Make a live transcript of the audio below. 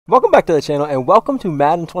Welcome back to the channel and welcome to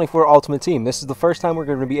Madden 24 Ultimate Team. This is the first time we're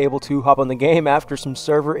going to be able to hop on the game after some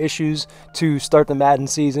server issues to start the Madden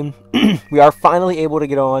season. We are finally able to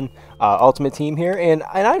get on Ultimate Team here, and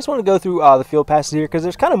I just want to go through the field passes here because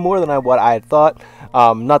there's kind of more than what I had thought.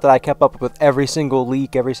 Not that I kept up with every single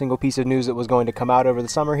leak, every single piece of news that was going to come out over the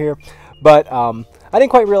summer here, but I didn't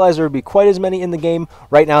quite realize there would be quite as many in the game.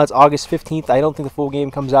 Right now it's August 15th. I don't think the full game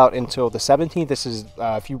comes out until the 17th. This is,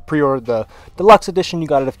 if you pre-ordered the deluxe edition, you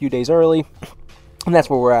got it a few days early. And that's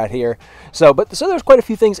where we're at here. So there's quite a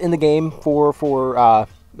few things in the game for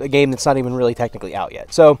a game that's not even really technically out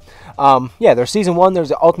yet. So, yeah, there's Season 1. There's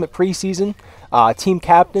the Ultimate Preseason. Team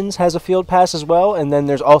Captains has a field pass as well. And then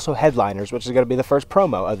there's also Headliners, which is going to be the first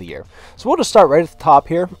promo of the year. So we'll just start right at the top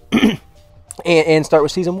here. And start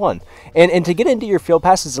with Season 1. And to get into your field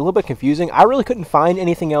passes is a little bit confusing. I really couldn't find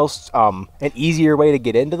anything else, an easier way to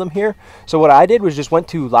get into them here. So what I did was just went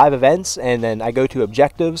to Live Events, and then I go to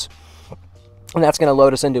Objectives. And that's going to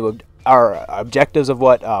load us into our objectives of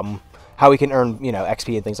what, how we can earn,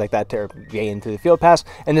 XP and things like that to gain into the field pass.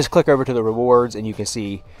 And just click over to the rewards, and you can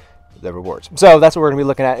see the rewards. So that's what we're going to be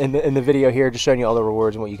looking at in the video here, just showing you all the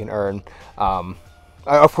rewards and what you can earn.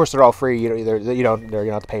 Of course, they're all free. You don't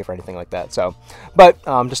have to pay for anything like that. So, but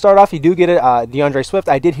to start off, you do get a DeAndre Swift.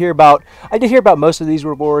 I did hear about most of these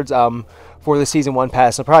rewards for the Season 1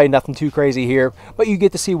 pass. So probably nothing too crazy here. But you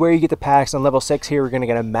get to see where you get the packs. On level 6 here, we're going to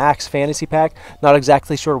get a max fantasy pack. Not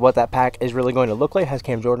exactly sure what that pack is really going to look like. It has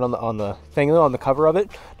Cam Jordan on the thing though, on the cover of it.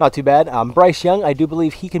 Not too bad. Bryce Young, I do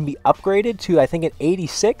believe he can be upgraded to I think an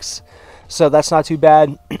 86. So that's not too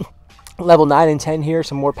bad. Level 9 and 10 here,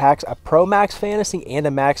 some more packs, a Pro Max Fantasy and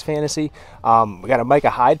a Max Fantasy. We got a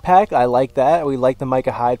Micah Hyde pack. I like that. We like the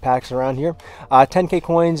Micah Hyde packs around here. 10k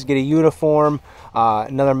coins, get a uniform,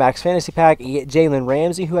 another Max Fantasy pack. You get Jalen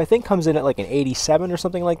Ramsey, who I think comes in at like an 87 or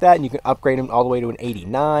something like that, and you can upgrade him all the way to an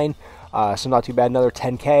 89. So not too bad. Another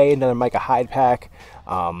 10k, another Micah Hyde pack.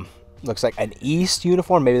 Looks like an East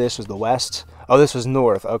uniform. Maybe this was the West. Oh, this was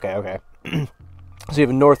North. Okay. So you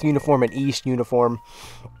have a North uniform and East uniform.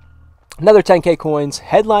 Another 10k coins,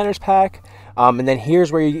 Headliners pack, and then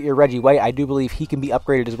here's where you get your Reggie White. I do believe he can be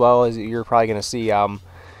upgraded as well, as you're probably going to see. You're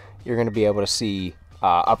going to be able to see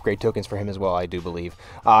upgrade tokens for him as well, I do believe.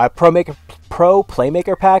 Pro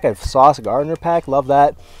Playmaker pack, a Sauce Gardner pack, love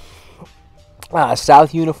that.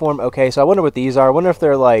 South uniform, okay, so I wonder what these are. I wonder if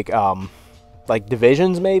they're like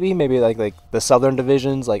divisions, maybe like the Southern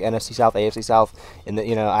divisions, like NFC South, AFC South, and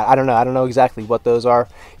I don't know exactly what those are.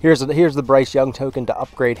 Here's the Bryce Young token to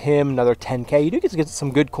upgrade him, another 10k. You do get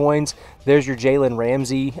some good coins. There's your Jalen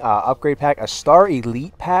Ramsey upgrade pack, a Star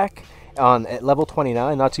Elite pack at level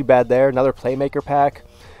 29, not too bad there. Another Playmaker pack.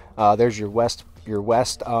 There's your West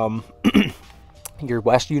your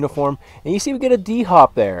West uniform, and you see we get a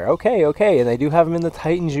D-Hop there. Okay, and they do have him in the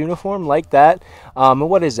Titans uniform, like that. And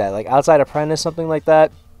what is that, like outside apprentice, something like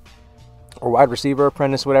that, or wide receiver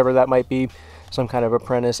apprentice, whatever that might be, some kind of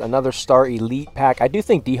apprentice. Another Star Elite pack. I do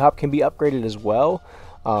think D-Hop can be upgraded as well.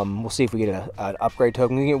 We'll see if we get an upgrade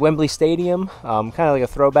token. We get Wembley Stadium, kind of like a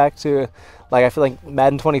throwback to, like, I feel like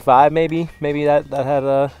Madden 25, maybe that had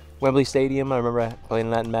a Wembley Stadium. I remember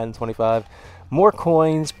playing that in Madden 25. More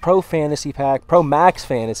coins, Pro Fantasy pack, Pro Max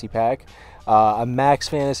Fantasy pack, a Max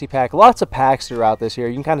Fantasy pack. Lots of packs throughout this here.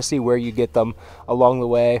 You can kind of see where you get them along the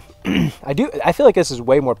way. I feel like this is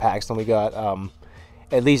way more packs than we got,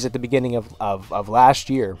 at least at the beginning of last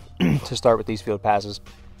year to start with these field passes.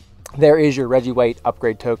 There is your Reggie White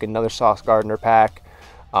upgrade token, another Sauce Gardner pack.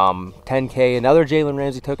 10k, another Jalen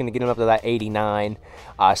Ramsey token to get him up to that 89.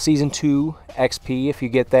 Season 2 XP if you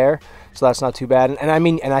get there, so that's not too bad. And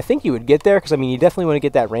I think you would get there because you definitely want to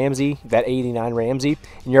get that Ramsey, that 89 Ramsey,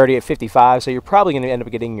 and you're already at 55, so you're probably going to end up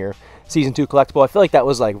getting your Season 2 collectible. I feel like that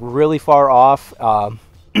was like really far off.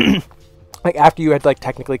 Like after you had like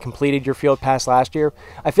technically completed your field pass last year,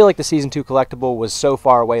 I feel like the Season 2 collectible was so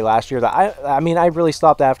far away last year that I really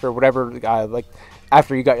stopped after whatever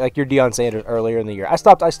after you got like your Deion Sanders earlier in the year. I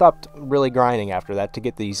stopped really grinding after that to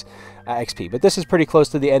get these XP. But this is pretty close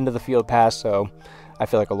to the end of the field pass, so I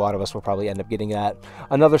feel like a lot of us will probably end up getting that.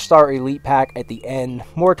 Another Star Elite pack at the end,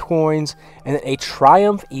 more coins, and then a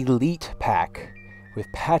Triumph Elite pack with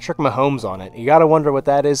Patrick Mahomes on it. You gotta wonder what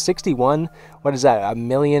that is. 61. What is that? 1.5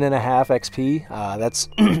 million XP. That's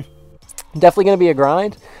definitely gonna be a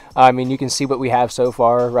grind. You can see what we have so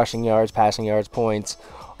far: rushing yards, passing yards, points,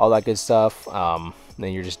 all that good stuff.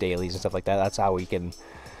 Then you're just dailies and stuff like that. That's how we can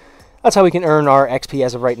earn our XP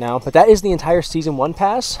as of right now. But that is the entire Season 1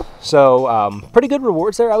 pass. So pretty good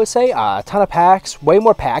rewards there, I would say. A ton of packs, way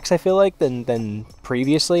more packs I feel like than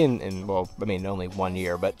previously. And well, only 1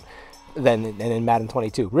 year, but than in Madden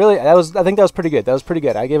 22. Really, I think that was pretty good. That was pretty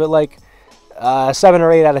good. I give it like 7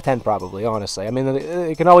 or 8 out of 10 probably, honestly. I mean,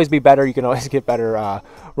 it can always be better. You can always get better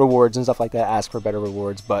rewards and stuff like that. Ask for better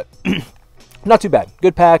rewards, but not too bad.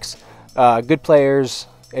 Good packs, good players.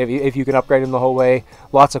 If you can upgrade them the whole way,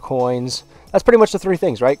 lots of coins. That's pretty much the 3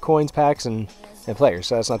 things, right? Coins, packs, and players.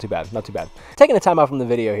 So that's not too bad. Not too bad. Taking a time out from the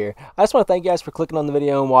video here. I just want to thank you guys for clicking on the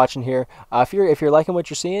video and watching here. If you're liking what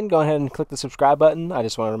you're seeing, go ahead and click the subscribe button. I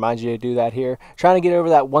just want to remind you to do that here. Trying to get over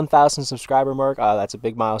that 1,000 subscriber mark. That's a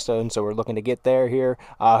big milestone, so we're looking to get there here.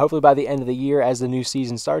 Hopefully by the end of the year as the new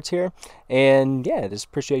season starts here. And yeah, just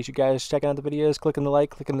appreciate you guys checking out the videos, clicking the like,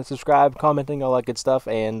 clicking the subscribe, commenting, all that good stuff.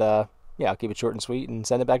 And yeah, I'll keep it short and sweet and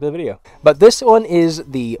send it back to the video. But this one is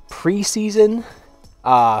the preseason.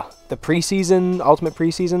 Ultimate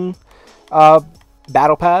preseason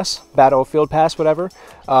battlefield pass, whatever.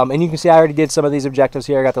 And you can see I already did some of these objectives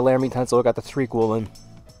here. I got the Laramie Tunsil, I got the 3 Coolin.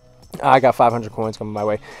 I got 500 coins coming my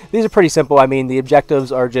way. These are pretty simple. I mean, the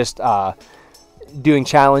objectives are just doing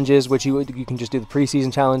challenges, which you can just do the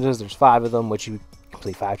preseason challenges. There's 5 of them, which you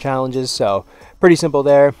complete 5 challenges. So pretty simple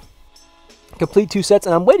there. Complete 2 sets,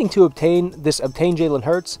 and I'm waiting to obtain Jalen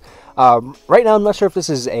Hurts. Right now, I'm not sure if this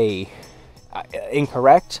is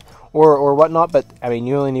incorrect or whatnot, but I mean,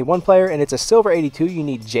 you only need 1 player, and it's a silver 82. You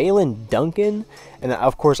need Jalen Duncan, and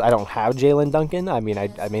of course I don't have Jalen Duncan. I mean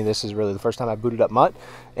this is really the first time I booted up MUT,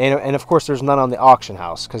 and of course there's none on the auction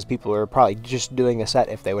house because people are probably just doing a set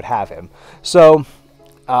if they would have him. So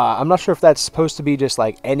I'm not sure if that's supposed to be just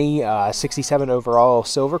like any 67 overall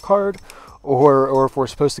silver card, or if we're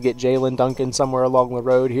supposed to get Jalen Duncan somewhere along the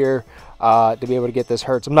road here to be able to get this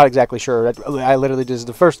Hurts. I'm not exactly sure. I literally just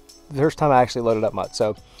the first time I actually loaded up MUT,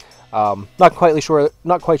 so not quite sure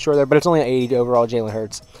there. But it's only an 80 overall Jalen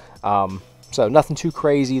Hurts, so nothing too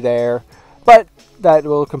crazy there. But that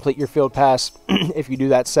will complete your field pass if you do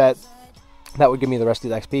that set. That would give me the rest of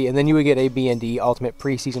the XP, and then you would get a B&D Ultimate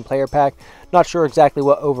Preseason Player Pack. Not sure exactly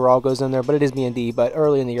what overall goes in there, but it is B&D. But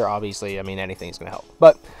early in the year, obviously, I mean, anything's going to help.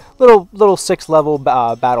 But little 6-level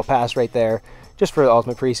battle pass right there, just for the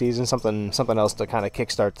Ultimate Preseason, something else to kind of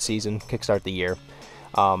kickstart the season, kickstart the year.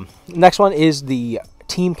 Next one is the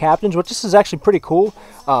Team Captains, which this is actually pretty cool.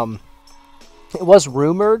 It was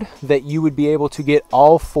rumored that you would be able to get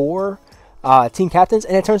all 4 team captains,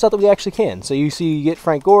 and it turns out that we actually can. So you see, you get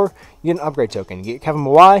Frank Gore, you get an upgrade token. You get Kevin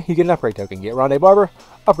Mawai, you get an upgrade token. You get Rondé Barber,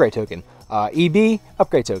 upgrade token. EB,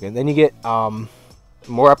 upgrade token. Then you get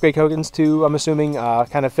more upgrade tokens to, I'm assuming,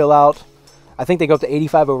 kind of fill out. I think they go up to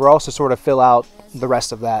 85 overall, so sort of fill out the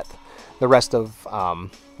rest of that. The rest of,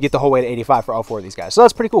 get the whole way to 85 for all 4 of these guys. So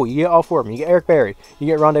that's pretty cool. You get all 4 of them. You get Eric Berry, you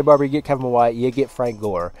get Rondé Barber, you get Kevin Mawai, you get Frank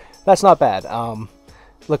Gore. That's not bad.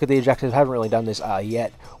 Look at the objectives. I haven't really done this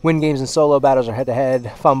yet. Win games in solo battles or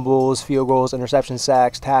head-to-head. Fumbles, field goals, interceptions,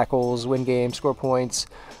 sacks, tackles, win games, score points.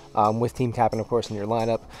 With team captain, of course, in your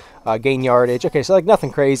lineup. Gain yardage. Okay, so like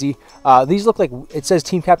nothing crazy. These look like, it says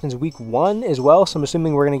team captains week 1 as well, so I'm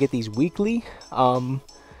assuming we're going to get these weekly. Maybe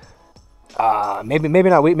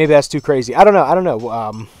not week. Maybe that's too crazy. I don't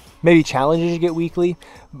know. Maybe challenges you get weekly.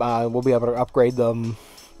 We'll be able to upgrade them,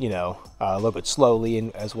 you know, a little bit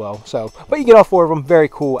slowly as well. So, but you get all 4 of them. Very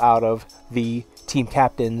cool out of the team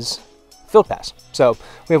captains field pass. So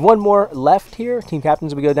we have 1 more left here. Team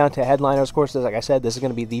captains, we go down to headliners. Of course, like I said, this is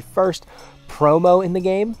going to be the first promo in the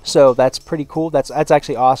game, so that's pretty cool. That's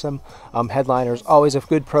actually awesome. Headliners, always a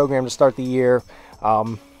good program to start the year.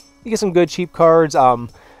 You get some good cheap cards.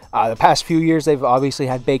 The past few years, they've obviously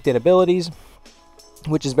had baked-in abilities,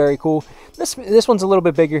 which is very cool. This one's a little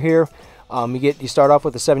bit bigger here. You start off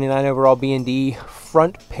with a 79 overall B&D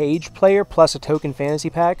front page player plus a token fantasy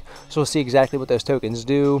pack. So we'll see exactly what those tokens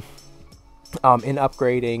do in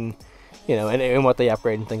upgrading, you know, and what they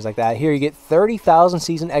upgrade and things like that. Here you get 30,000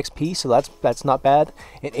 season XP, so that's not bad.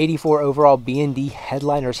 An 84 overall B&D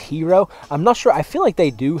headliners hero. I'm not sure. I feel like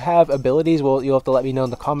they do have abilities. Well, you'll have to let me know in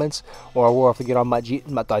the comments, or we'll have to get on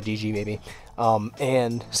MUT.gg maybe.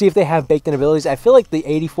 And see if they have baked-in abilities. I feel like the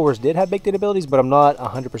 84s did have baked-in abilities, but I'm not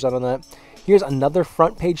 100% on that. Here's another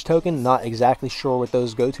front page token. Not exactly sure what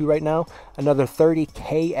those go to right now. Another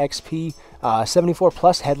 30k XP, 74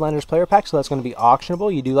 plus headliners player pack, so that's going to be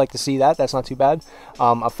auctionable. You do like to see that. That's not too bad.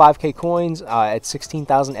 A 5k coins at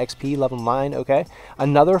 16,000 XP, level 9. Okay.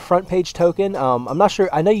 Another front page token. I'm not sure.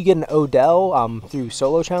 I know you get an Odell through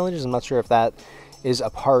solo challenges. I'm not sure if that is a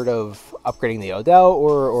part of upgrading the Odell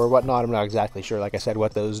or whatnot. I'm not exactly sure, like I said,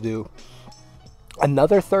 what those do.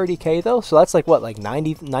 Another 30k though, so that's like what, like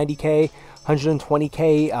 90k,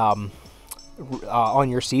 120k on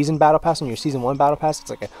your season battle pass, on your season 1 battle pass, it's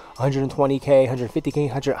like 120k,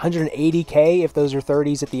 150k, 180k if those are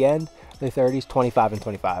 30s at the end. The 30s, 25 and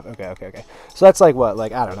 25. Okay. So that's like what,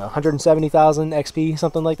 like I don't know, 170,000 XP,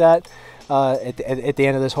 something like that. At the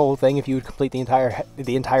end of this whole thing, if you would complete the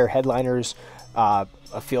entire headliners a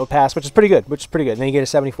field pass, which is pretty good. And then you get a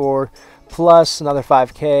 74 plus another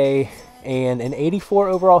 5k and an 84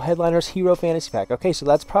 overall headliners hero fantasy pack. Okay, so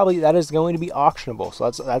that is going to be auctionable.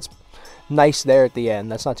 So that's nice there at the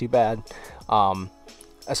end. That's not too bad. Some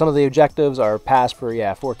of the objectives are pass for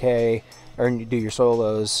 4k, do your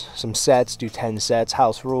solos, some sets, do 10 sets,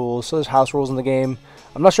 house rules. So there's house rules in the game.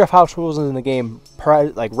 I'm not sure if house rules is in the game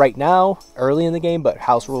like right now, early in the game, but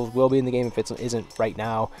house rules will be in the game if it isn't right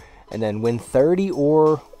now. And then win 30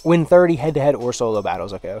 head-to-head or solo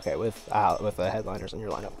battles. Okay, with the headliners in your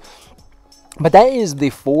lineup. But that is the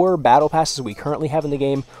 4 battle passes we currently have in the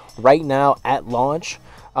game right now at launch.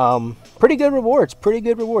 Pretty good rewards.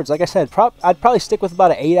 Like I said, I'd probably stick with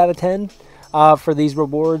about an 8 out of 10 for these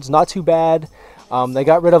rewards. Not too bad. They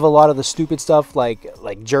got rid of a lot of the stupid stuff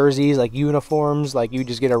like jerseys, like uniforms. Like you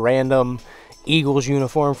just get a random Eagles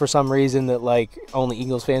uniform for some reason that like only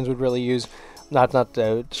Eagles fans would really use. Not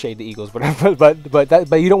to shade the Eagles, but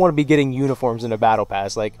you don't want to be getting uniforms in a battle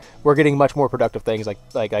pass. Like we're getting much more productive things like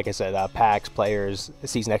I said, packs, players,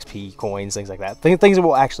 season XP, coins, things like that. Things that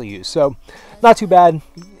we'll actually use. So not too bad.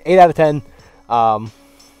 8 out of 10. 8 out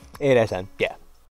of 10. Yeah.